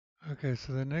Okay,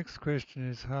 so the next question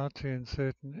is how to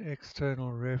insert an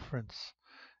external reference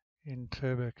in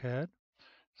TurboCAD.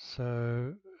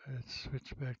 So let's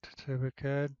switch back to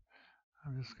TurboCAD.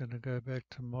 I'm just going to go back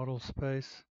to model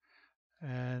space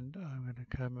and I'm going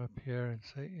to come up here and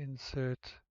say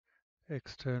insert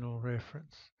external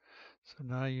reference. So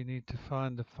now you need to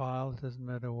find the file. It doesn't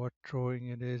matter what drawing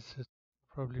it is. It'll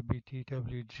probably be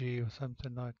DWG or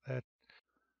something like that.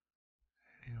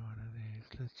 Any one of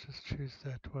these. Let's just choose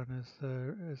that one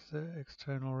as the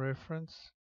external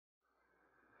reference.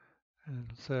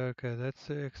 And so, okay, that's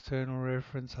the external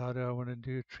reference. How do I want to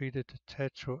do? Treat it,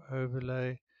 attach or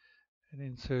overlay, and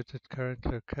insert at current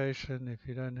location. If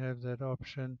you don't have that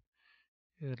option,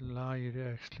 it'll allow you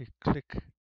to actually click.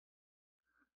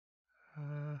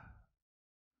 Uh,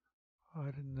 why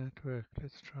didn't that work?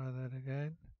 Let's try that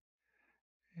again.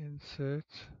 Insert,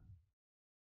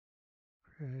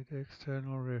 create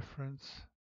external reference.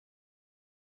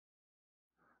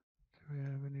 Do we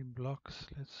have any blocks?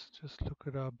 Let's just look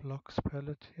at our blocks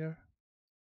palette here.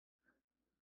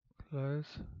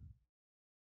 Close.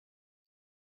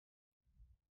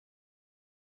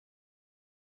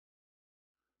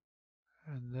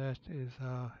 And that is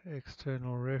our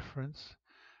external reference.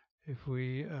 If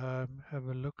we have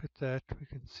a look at that, we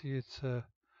can see it's a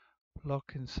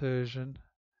block insertion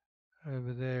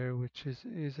over there, which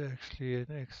is actually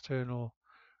an external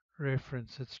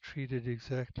reference. It's treated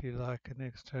exactly like an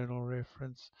external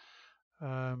reference.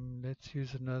 Let's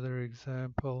use another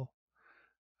example.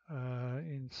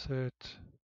 Insert,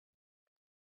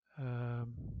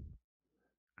 um,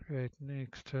 create an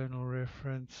external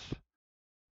reference.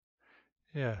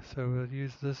 Yeah, so we'll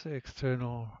use this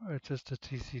external, just a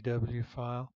TCW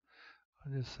file.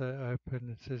 I'll just say open.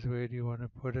 It says where do you want to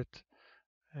put it,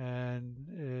 and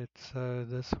it's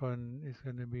this one is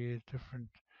going to be a different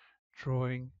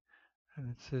drawing, and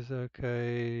it says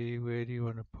okay, where do you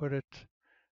want to put it,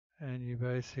 and you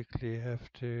basically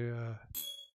have to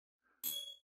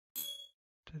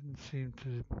didn't seem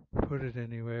to put it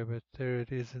anywhere, but there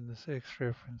it is in this X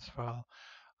reference file.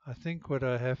 I think what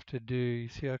I have to do, you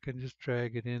see, I can just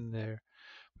drag it in there,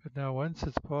 but now once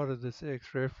it's part of this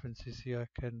X reference, you see, I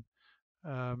can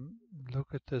um,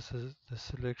 look at this as the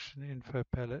selection info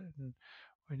palette, and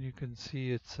when you can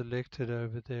see it selected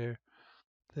over there,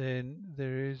 then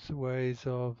there is ways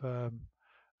of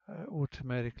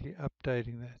automatically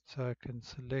updating that. So I can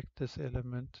select this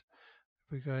element.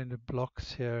 If we go into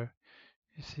blocks here,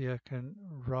 you see I can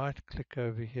right click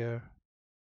over here.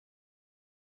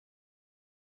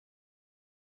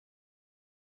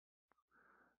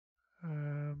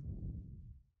 Um,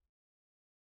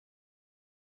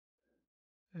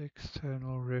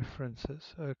 External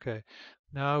references. Okay,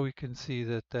 now we can see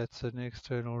that that's an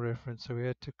external reference. So we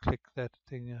had to click that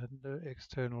thing under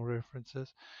external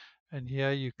references. And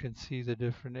here you can see the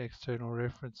different external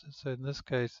references. So in this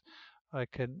case, I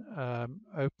can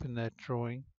open that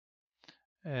drawing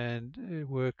and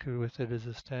work with it as a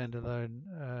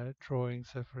standalone drawing.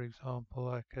 So for example,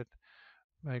 I could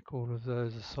make all of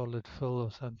those a solid fill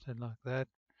or something like that.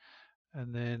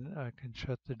 And then I can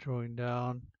shut the drawing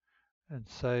down and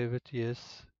save it,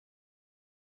 yes.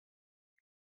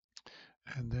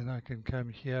 And then I can come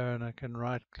here and I can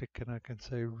right click and I can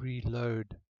say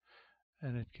reload,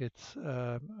 and it gets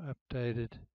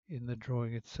updated in the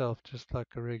drawing itself, just like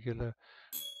a regular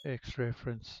X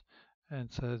reference. And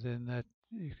so then that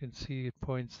you can see it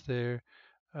points there.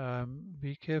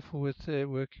 Be careful with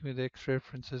working with X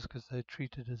references because they're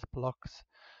treated as blocks.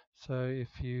 So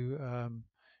if you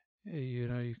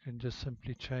can just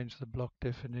simply change the block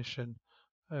definition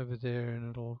over there and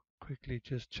it'll quickly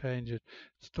just change it.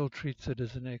 It still treats it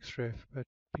as an XREF, but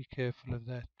be careful of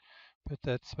that. But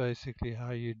that's basically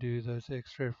how you do those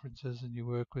X references, and you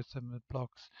work with them with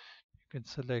blocks. You can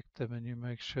select them and you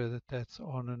make sure that that's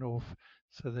on and off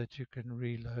so that you can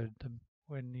reload them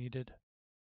when needed.